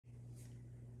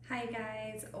Hi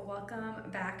guys,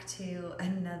 welcome back to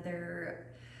another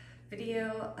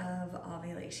video of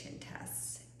ovulation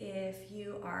tests. If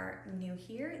you are new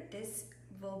here, this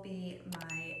will be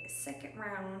my second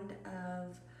round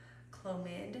of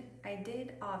Clomid. I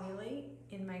did ovulate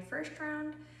in my first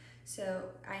round, so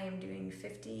I am doing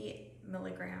 50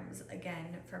 milligrams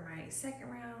again for my second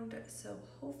round, so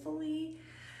hopefully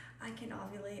I can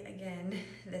ovulate again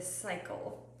this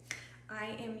cycle.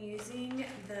 I am using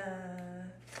the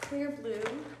Clear Blue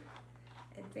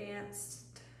Advanced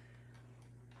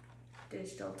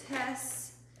Digital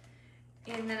Tests,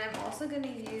 and then I'm also going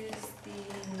to use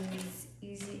these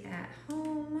Easy at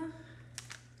Home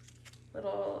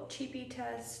little cheapy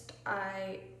test.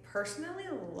 I personally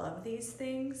love these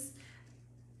things.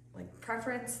 Like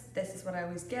preference, this is what I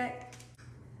always get.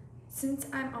 Since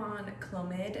I'm on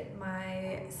Clomid,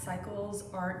 my cycles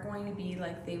aren't going to be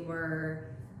like they were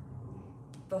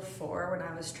before when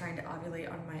I was trying to ovulate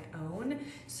on my own.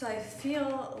 So I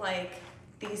feel like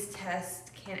these tests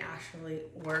can actually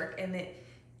work, and it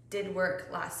did work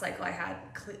last cycle. I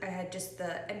had just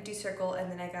the empty circle, and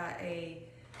then I got a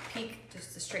peak,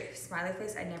 just a straight smiley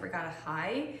face. I never got a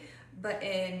high, but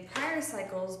in prior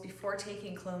cycles before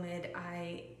taking Clomid,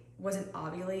 I wasn't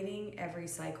ovulating every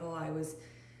cycle. I was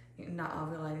not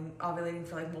ovulating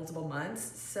for like multiple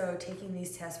months. So taking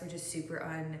these tests were just super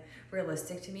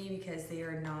unrealistic to me because they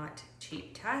are not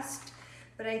cheap tests.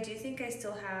 But I do think I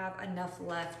still have enough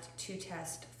left to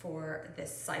test for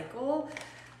this cycle.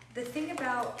 The thing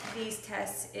about these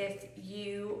tests, if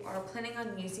you are planning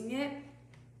on using it,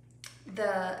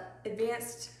 the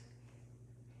advanced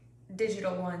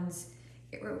digital ones,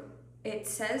 it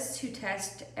says to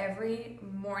test every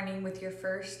morning with your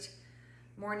first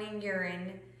morning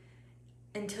urine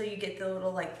until you get the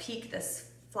little like peak,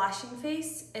 this flashing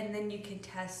face, and then you can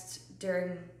test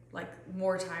during like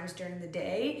more times during the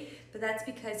day. But that's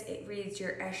because it reads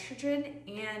your estrogen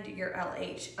and your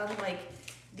LH. Unlike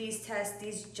these tests,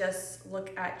 these just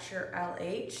look at your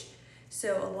LH.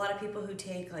 So a lot of people who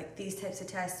take like these types of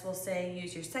tests will say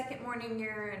use your second morning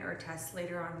urine or test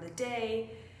later on in the day.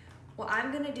 What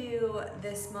I'm gonna do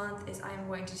this month is I'm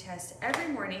going to test every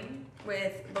morning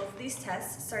with both of these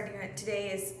tests. Starting at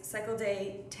today is cycle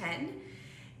day 10.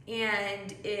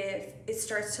 And if it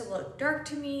starts to look dark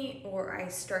to me, or I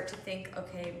start to think,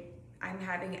 okay, I'm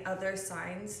having other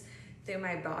signs through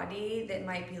my body that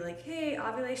might be like, hey,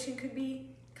 ovulation could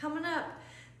be coming up,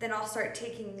 then I'll start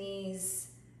taking these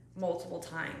multiple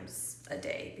times a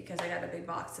day, because I got a big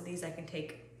box of these. I can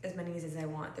take as many as I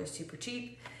want. They're super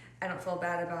cheap. I don't feel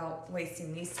bad about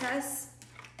wasting these tests.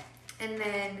 And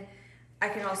then I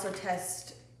can also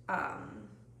test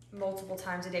multiple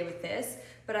times a day with this,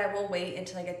 but I will wait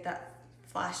until I get that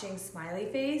flashing smiley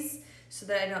face so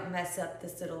that I don't mess up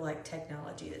this little like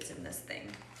technology that's in this thing.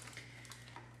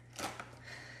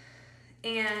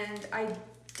 And I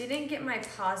didn't get my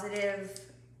positive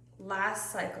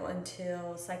last cycle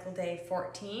until cycle day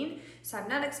 14, so I'm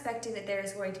not expecting that there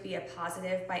is going to be a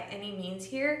positive by any means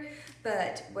here.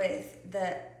 But with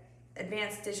the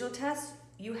advanced digital test,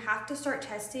 you have to start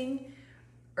testing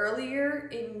earlier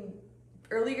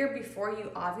before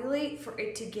you ovulate for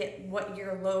it to get what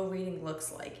your low reading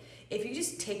looks like. If you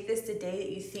just take this the day that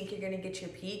you think you're going to get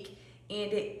your peak,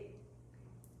 and it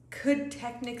could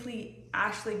technically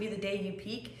actually be the day you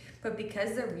peak, but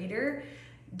because the reader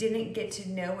didn't get to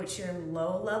know what your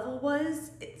low level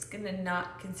was, it's gonna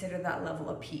not consider that level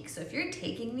a peak. So if you're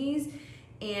taking these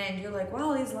and you're like,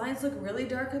 wow, these lines look really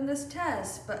dark on this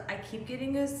test, but I keep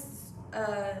getting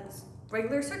a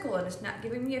regular circle and it's not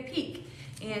giving me a peak,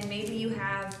 and maybe you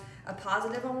have a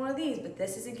positive on one of these, but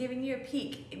this isn't giving you a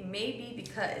peak, it may be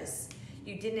because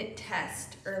you didn't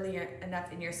test earlier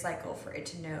enough in your cycle for it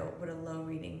to know what a low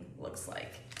reading looks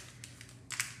like.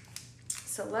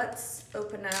 So let's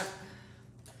open up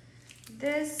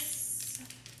this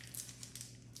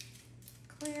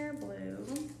Clear Blue.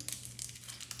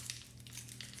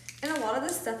 And a lot of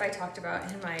this stuff I talked about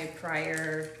in my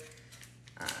prior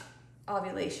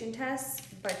ovulation tests,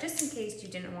 but just in case you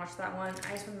didn't watch that one,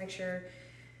 I just want to make sure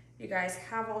you guys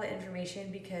have all the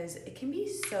information, because it can be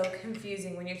so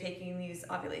confusing when you're taking these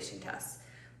ovulation tests.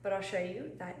 But I'll show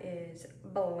you. That is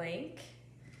blank.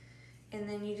 And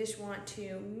then you just want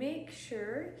to make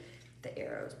sure the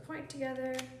arrows point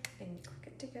together and you click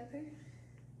it together.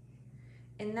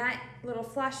 And that little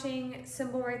flashing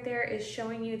symbol right there is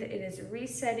showing you that it is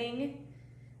resetting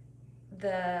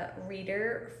the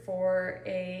reader for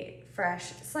a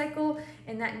fresh cycle,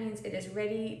 and that means it is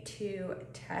ready to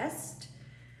test.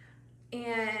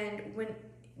 And when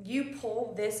you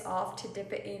pull this off to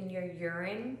dip it in your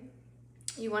urine,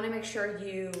 you want to make sure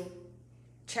you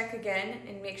check again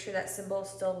and make sure that symbol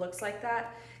still looks like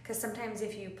that, because sometimes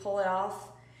if you pull it off,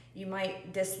 you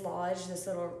might dislodge this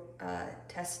little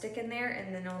test stick in there,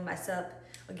 and then it'll mess up.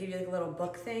 I'll give you like a little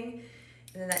book thing,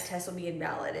 and then that test will be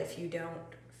invalid if you don't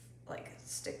like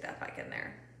stick that back in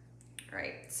there. All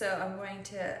right, so I'm going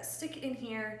to stick it in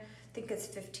here. I think it's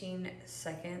 15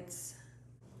 seconds.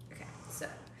 Okay, so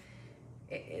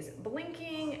it is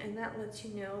blinking, and that lets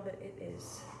you know that it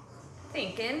is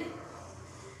thinking.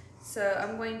 So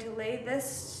I'm going to lay this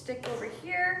stick over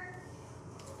here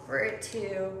for it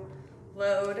to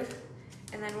load.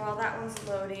 And then while that one's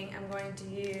loading, I'm going to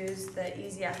use the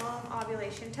Easy at Home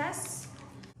ovulation test.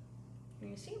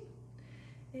 You see,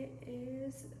 it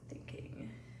is thinking.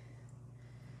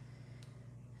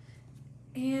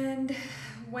 And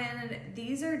when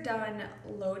these are done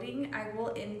loading, I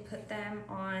will input them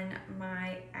on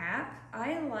my app.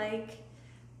 I like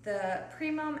the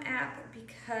Premom app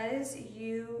because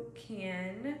you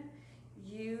can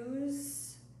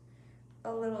use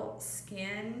a little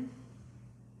scan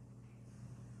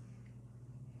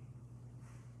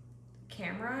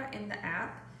camera in the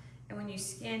app, and when you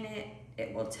scan it,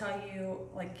 it will tell you,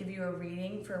 like, give you a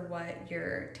reading for what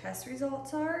your test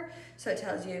results are. So it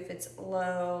tells you if it's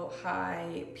low,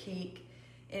 high, peak,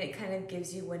 and it kind of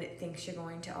gives you when it thinks you're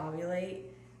going to ovulate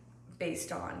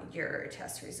based on your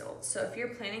test results. So if you're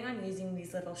planning on using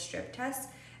these little strip tests,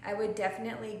 I would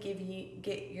definitely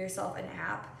get yourself an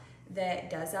app that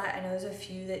does that. I know there's a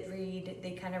few that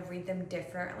they kind of read them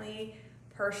differently.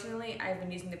 Personally, I've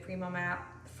been using the Premom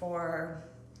app for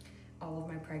all of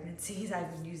my pregnancies.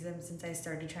 I've been using them since I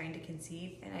started trying to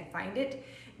conceive, and I find it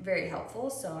very helpful,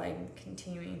 so I'm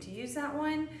continuing to use that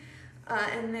one.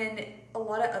 And then a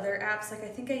lot of other apps, like I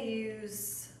think I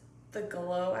use the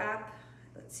Glow app.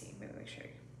 Let's see, maybe make sure.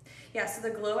 Yeah, so the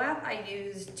Glow app I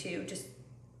use just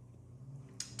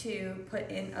to put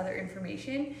in other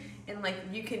information, and like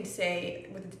you can say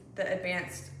with the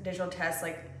advanced digital test,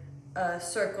 like a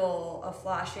circle, a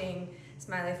flashing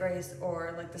smiley face,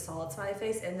 or like the solid smiley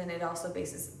face, and then it also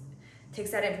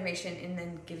takes that information and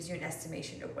then gives you an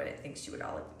estimation of when it thinks you would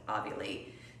ovulate.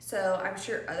 So I'm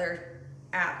sure other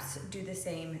apps do the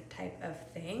same type of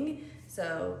thing.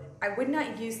 So I would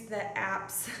not use the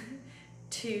apps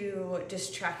to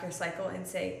just track your cycle and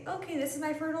say, okay, this is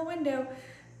my fertile window,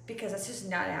 because that's just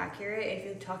not accurate. If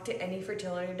you talk to any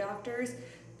fertility doctors,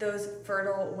 those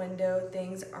fertile window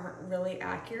things aren't really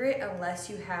accurate unless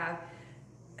you have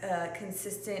a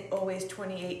consistent, always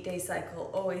 28-day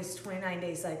cycle, always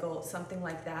 29-day cycle, something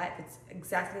like that. If it's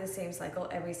exactly the same cycle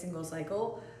every single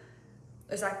cycle,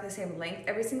 exactly the same length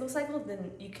every single cycle,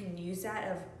 then you can use that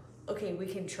of, okay, we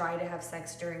can try to have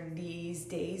sex during these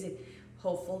days, and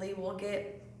hopefully we'll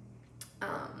get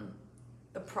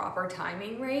the proper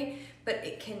timing rate, but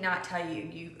it cannot tell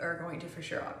you are going to for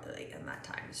sure ovulate in that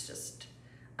time. It's just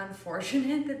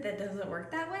unfortunate that doesn't work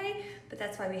that way, but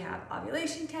that's why we have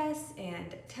ovulation tests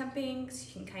and temping, so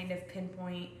you can kind of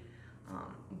pinpoint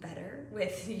better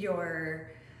with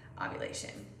your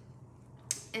ovulation.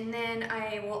 And then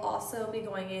I will also be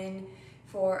going in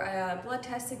for a blood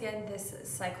test again this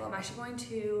cycle. I'm actually going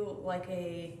to like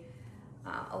a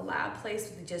lab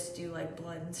place to just do like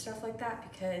blood and stuff like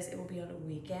that, because it will be on a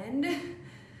weekend.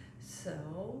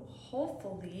 So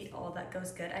hopefully all that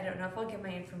goes good. I don't know if I'll get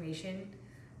my information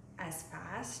as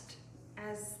fast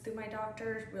as through my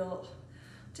doctor. We'll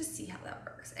just see how that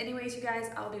works. Anyways, you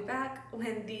guys, I'll be back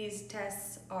when these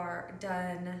tests are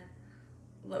done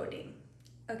loading.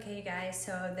 Okay, you guys,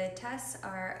 so the tests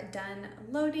are done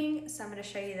loading, so I'm going to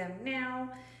show you them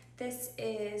now. This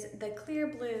is the Clear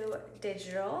Blue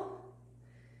Digital.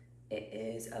 It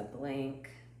is a blank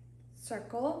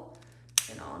circle,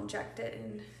 and I'll eject it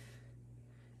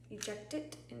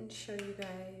and show you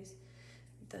guys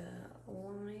the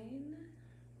line.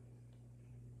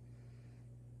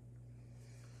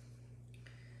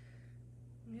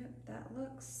 Yep, that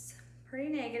looks pretty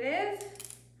negative.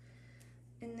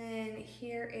 And then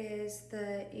here is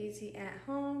the Easy at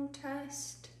Home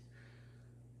test.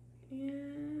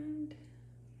 And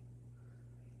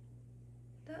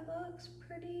that looks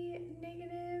pretty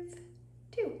negative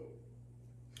too.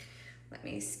 Let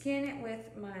me scan it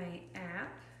with my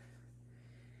app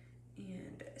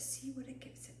and see what it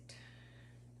gives it.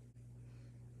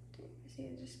 See,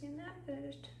 I just scan that, but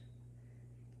it just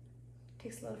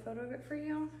takes a little photo of it for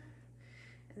you,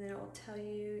 and then it will tell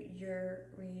you your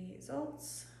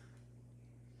results.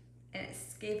 And it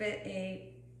gave it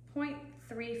a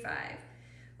 0.35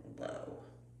 low,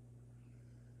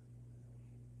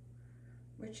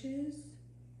 which is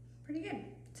pretty good.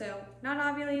 So not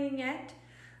ovulating yet.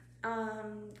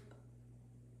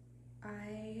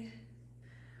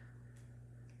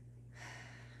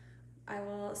 I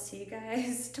will see you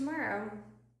guys tomorrow.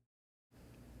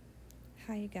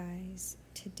 Hi you guys,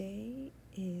 today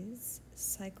is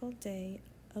cycle day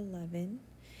 11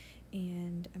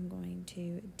 and I'm going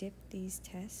to dip these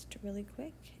tests really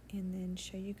quick and then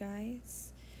show you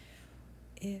guys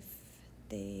if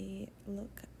they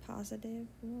look positive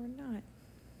or not.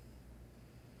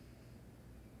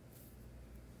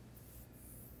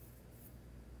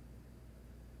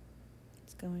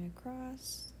 It's going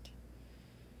across.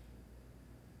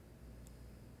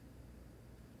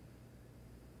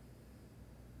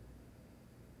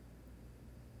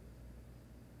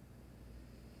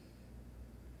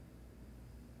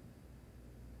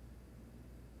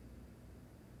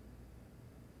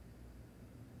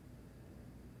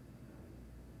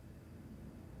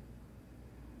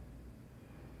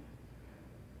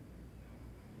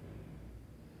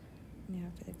 Now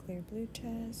for the clear blue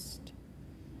test.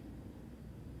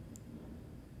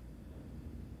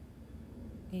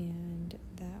 And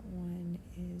that one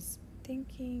is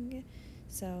thinking.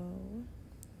 So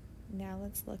now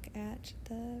let's look at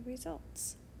the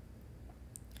results.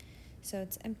 So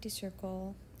it's empty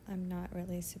circle. I'm not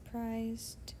really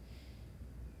surprised.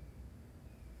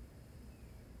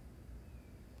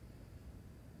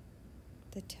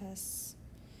 The test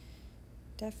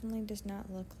definitely does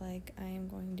not look like I am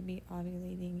going to be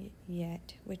ovulating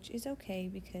yet, which is okay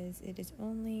because it is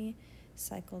only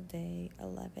cycle day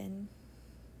 11.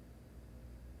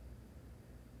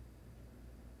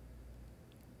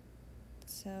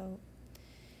 So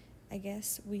I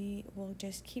guess we will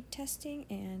just keep testing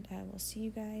and I will see you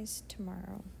guys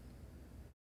tomorrow.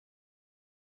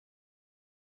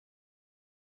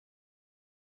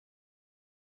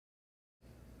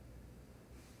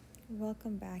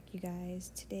 Welcome back, you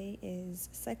guys. Today is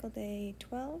cycle day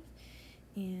 12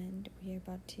 and we are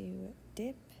about to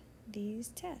dip these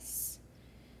tests.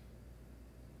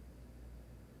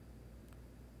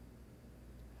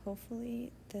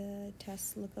 Hopefully the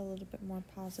tests look a little bit more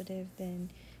positive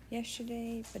than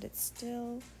yesterday, but it's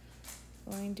still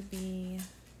going to be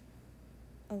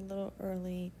a little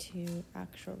early to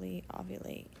actually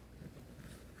ovulate.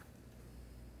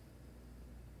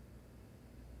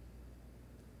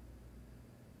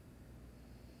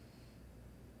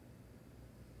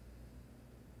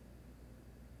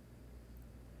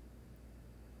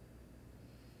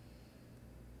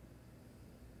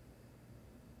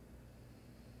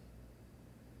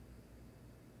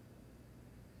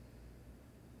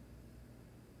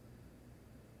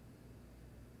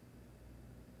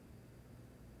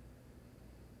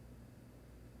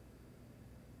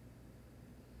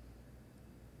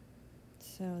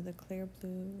 So the clear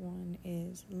blue one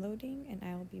is loading and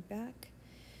I will be back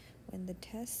when the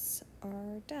tests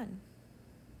are done.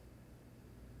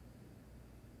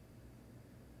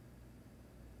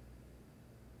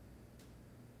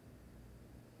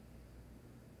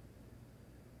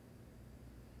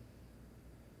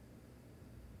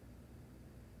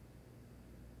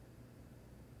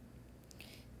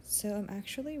 So I'm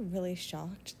actually really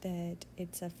shocked that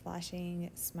it's a flashing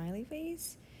smiley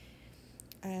face.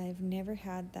 I've never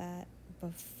had that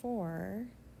before,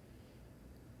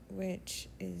 which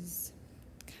is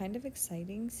kind of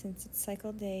exciting since it's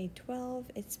cycle day 12.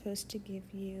 It's supposed to give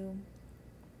you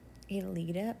a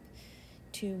lead up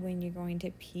to when you're going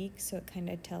to peak, so it kind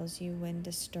of tells you when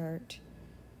to start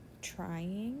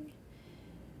trying.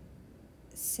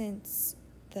 Since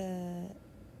the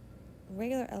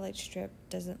regular LH strip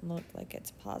doesn't look like it's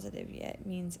positive yet, it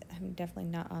means I'm definitely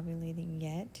not ovulating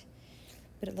yet.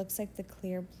 But it looks like the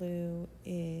clear blue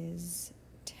is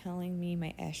telling me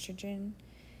my estrogen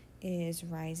is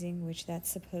rising, which that's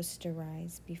supposed to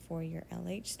rise before your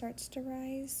LH starts to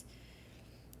rise.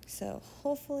 So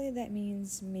hopefully that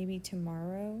means maybe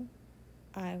tomorrow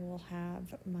I will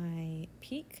have my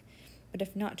peak, but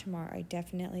if not tomorrow, I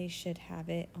definitely should have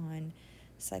it on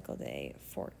cycle day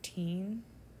 14.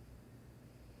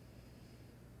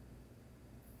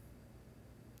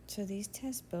 So these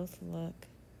tests both look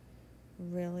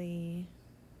really,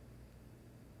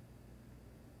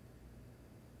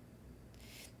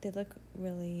 they look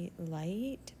really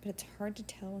light, but it's hard to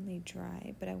tell when they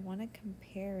dry. But I want to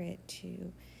compare it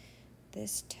to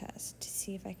this test to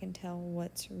see if I can tell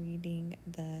what's reading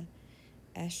the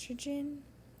estrogen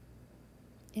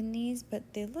in these,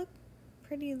 but they look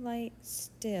pretty light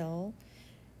still.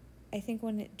 I think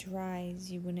when it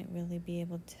dries, you wouldn't really be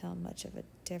able to tell much of a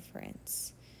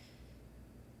difference.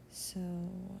 So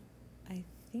I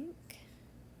think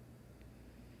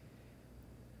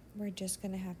we're just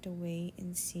gonna have to wait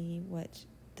and see what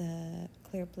the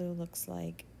clear blue looks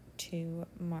like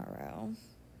tomorrow.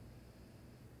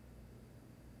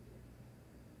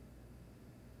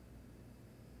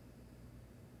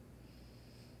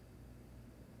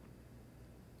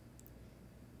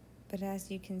 But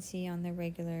as you can see on the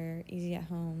regular easy at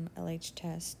home LH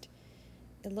test,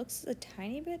 it looks a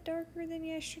tiny bit darker than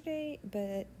yesterday,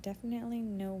 but definitely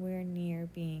nowhere near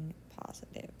being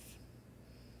positive.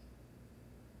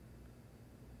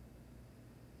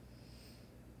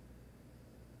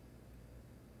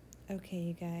 Okay,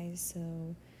 you guys,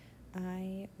 so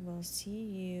I will see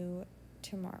you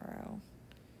tomorrow.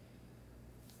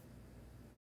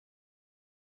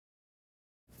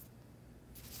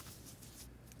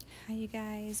 Hi, you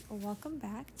guys. Welcome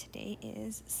back. Today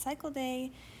is cycle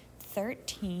day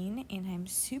 13, and I'm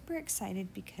super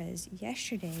excited because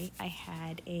yesterday I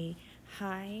had a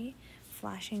high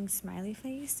flashing smiley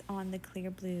face on the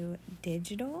Clear Blue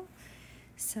Digital.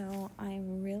 So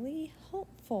I'm really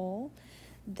hopeful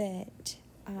that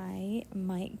I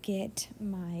might get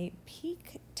my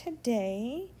peak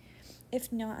today.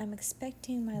 If not, I'm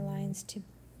expecting my lines to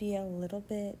be a little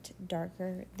bit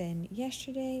darker than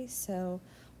yesterday, so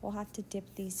we'll have to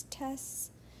dip these tests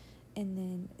and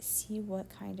then see what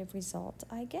kind of result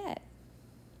I get.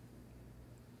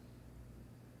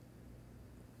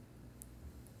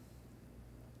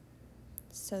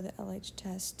 So the LH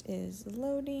test is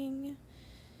loading.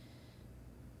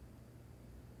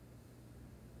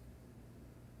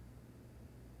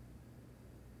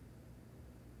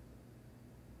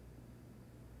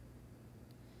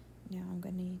 Now I'm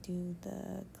going to do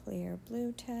the Clear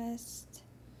Blue test.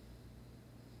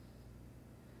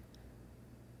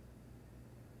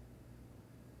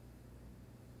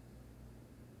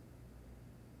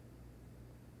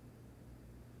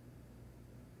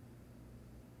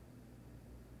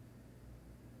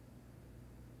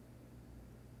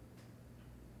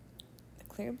 The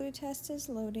Clear Blue test is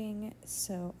loading,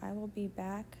 so I will be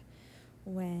back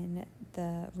when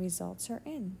the results are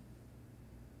in.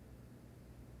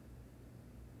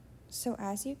 So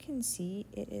as you can see,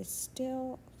 it is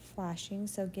still flashing,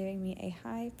 so giving me a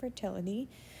high fertility,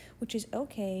 which is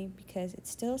okay because it's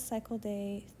still cycle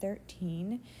day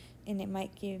 13, and it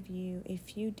might give you a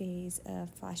few days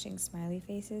of flashing smiley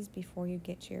faces before you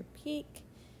get to your peak.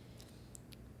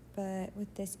 But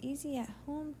with this easy at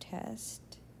home test,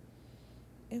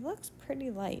 it looks pretty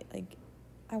light. Like,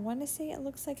 I want to say it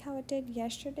looks like how it did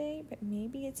yesterday, but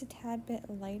maybe it's a tad bit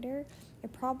lighter.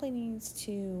 It probably needs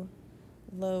to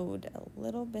load a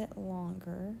little bit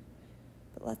longer,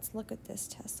 but let's look at this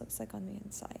test. Looks like on the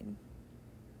inside.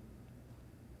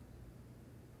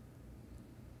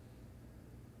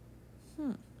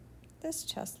 This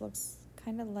test looks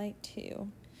kind of light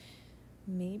too.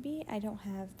 Maybe I don't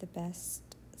have the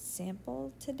best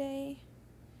sample today.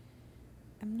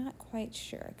 I'm not quite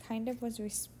sure. I kind of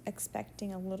was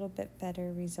expecting a little bit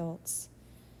better results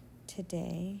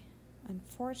today.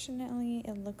 Unfortunately,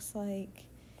 it looks like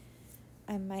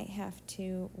I might have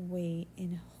to wait,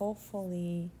 and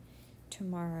hopefully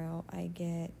tomorrow I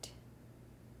get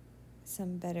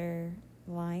some better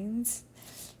lines,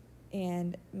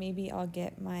 and maybe I'll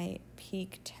get my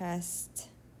peak test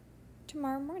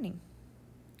tomorrow morning.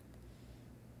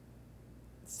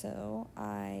 So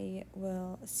I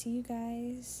will see you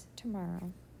guys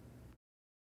tomorrow.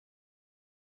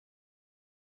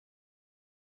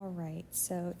 Alright,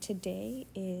 so today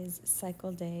is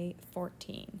cycle day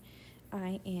 14.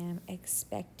 I am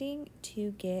expecting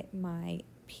to get my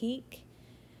peak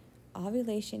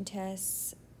ovulation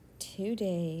tests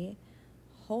today.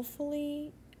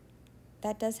 Hopefully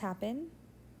that does happen.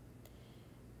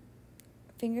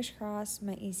 Fingers crossed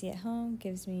my easy at home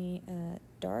gives me a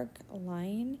dark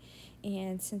line,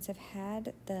 and since I've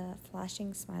had the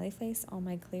flashing smiley face on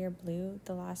my Clear Blue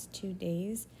the last 2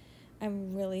 days,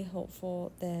 I'm really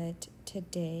hopeful that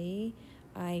today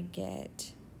I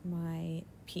get my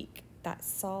peak, that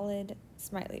solid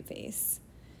smiley face.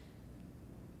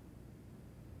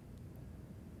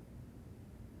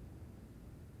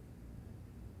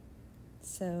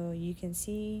 So you can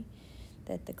see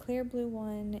that the Clear Blue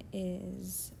one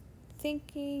is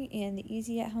thinking and the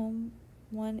easy at home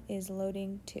one is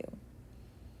loading too.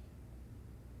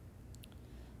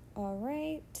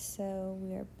 Alright, so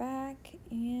we are back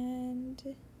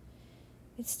and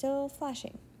it's still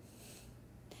flashing,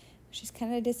 which is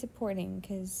kind of disappointing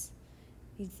because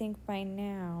you'd think by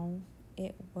now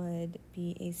it would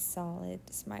be a solid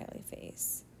smiley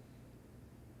face.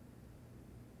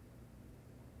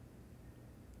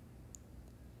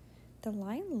 The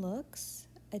line looks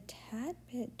a tad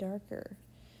bit darker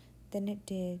than it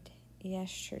did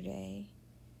yesterday,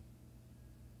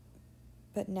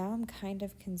 but now I'm kind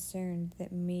of concerned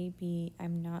that maybe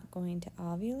I'm not going to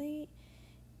ovulate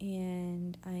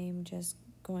and I'm just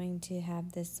going to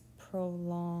have this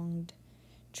prolonged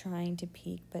trying to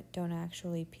peak but don't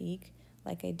actually peak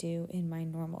like I do in my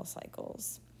normal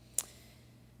cycles.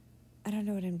 I don't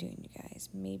know what I'm doing, you guys.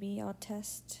 Maybe I'll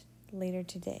test later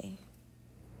today.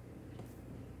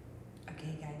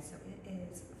 Okay guys, so it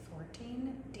is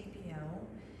 14 DPO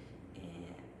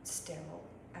and still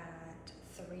at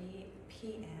 3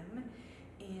 p.m.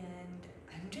 and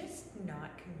I'm just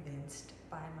not convinced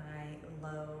by my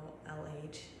low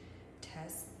LH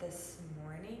test this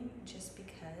morning, just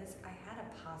because I had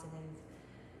a positive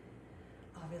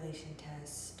ovulation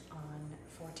test on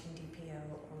 14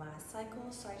 DPO last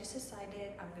cycle, so I just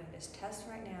decided I'm gonna just test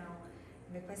right now,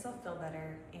 make myself feel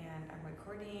better, and I'm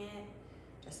recording it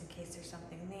just in case there's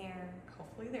something there.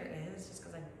 Hopefully there is, just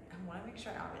because I want to make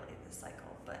sure I ovulate this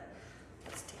cycle, but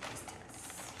let's take these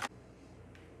tests.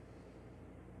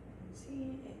 Let's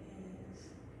see, it is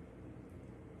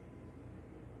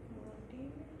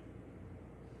loading.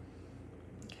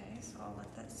 Okay, so I'll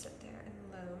let that sit there and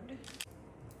load.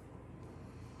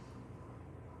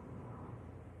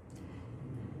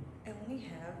 I only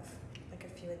have like a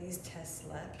few of these tests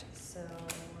left, so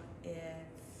if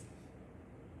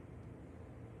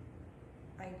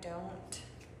I don't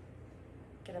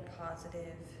get a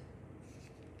positive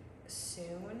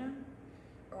soon,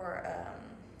 or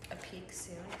a peak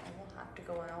soon, I will have to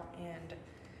go out and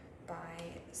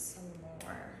buy some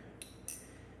more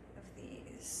of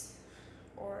these,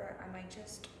 or I might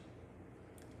just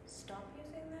stop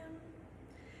using them.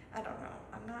 I don't know.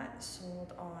 I'm not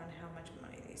sold on how much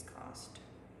money these cost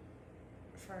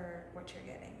for what you're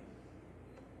getting.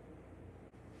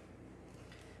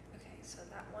 Okay, so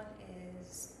that one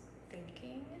is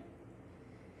thinking,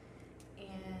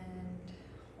 and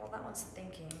while that one's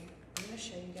thinking, I'm gonna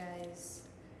show you guys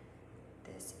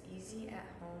this easy at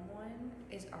home one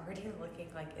is already looking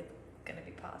like it's gonna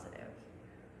be positive.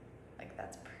 Like,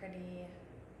 that's pretty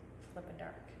flippin'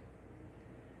 dark.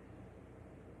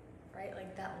 Right?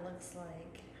 Like, that looks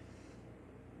like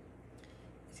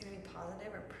it's gonna be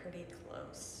positive or pretty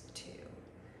close to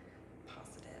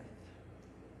positive.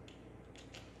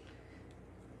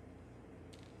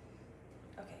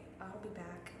 Okay, I'll be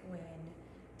back when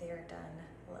they are done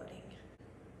loading.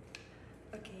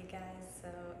 Okay guys, so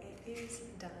it is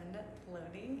done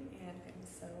loading and I'm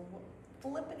so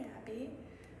flippin' happy.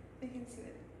 You can see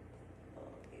it. Oh,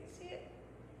 can you see it?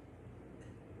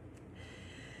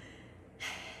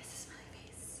 It's a smiley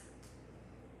face.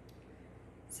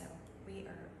 So we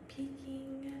are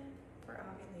peaking for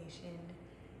ovulation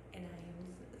and I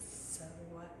am so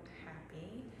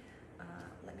happy.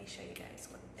 Let me show you guys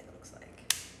what it looks like.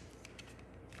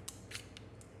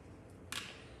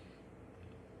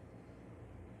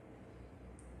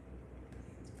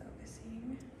 It's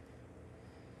focusing.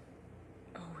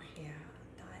 Oh yeah,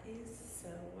 that is so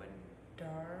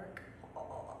dark.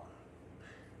 Oh.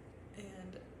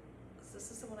 And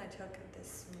this is the one I took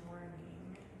this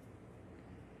morning.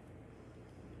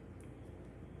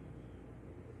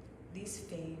 These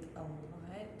fade a lot,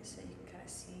 so you can kind of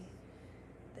see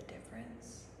the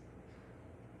difference.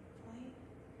 Right?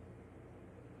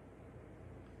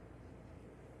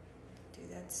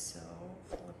 Dude, that's so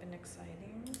flippin'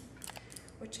 exciting,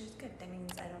 which is good. That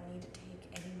means I don't need to take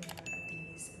any more of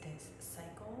these this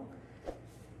cycle.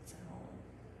 So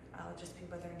I'll just be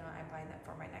whether or not I buy that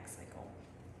for my next cycle.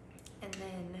 And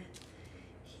then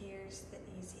here's the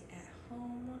easy at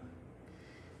home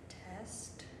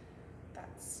test.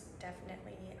 That's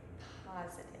definitely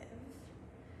positive.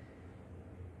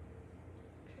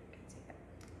 I'm sure you can see that.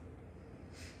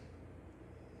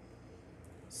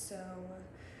 So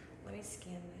let me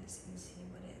scan this and see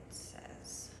what it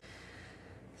says.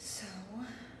 So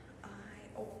I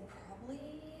will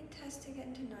probably test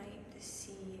again tonight to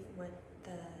see what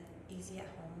the easy at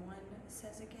home one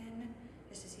says again,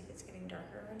 just to see if it's getting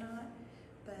darker or not.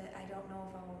 But I don't know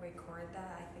if I will record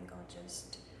that. I think I'll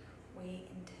just wait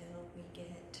until we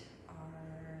get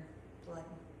our blood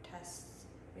test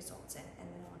results in, and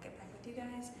then I'll get back with you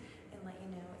guys and let you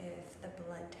know if the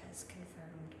blood test confirms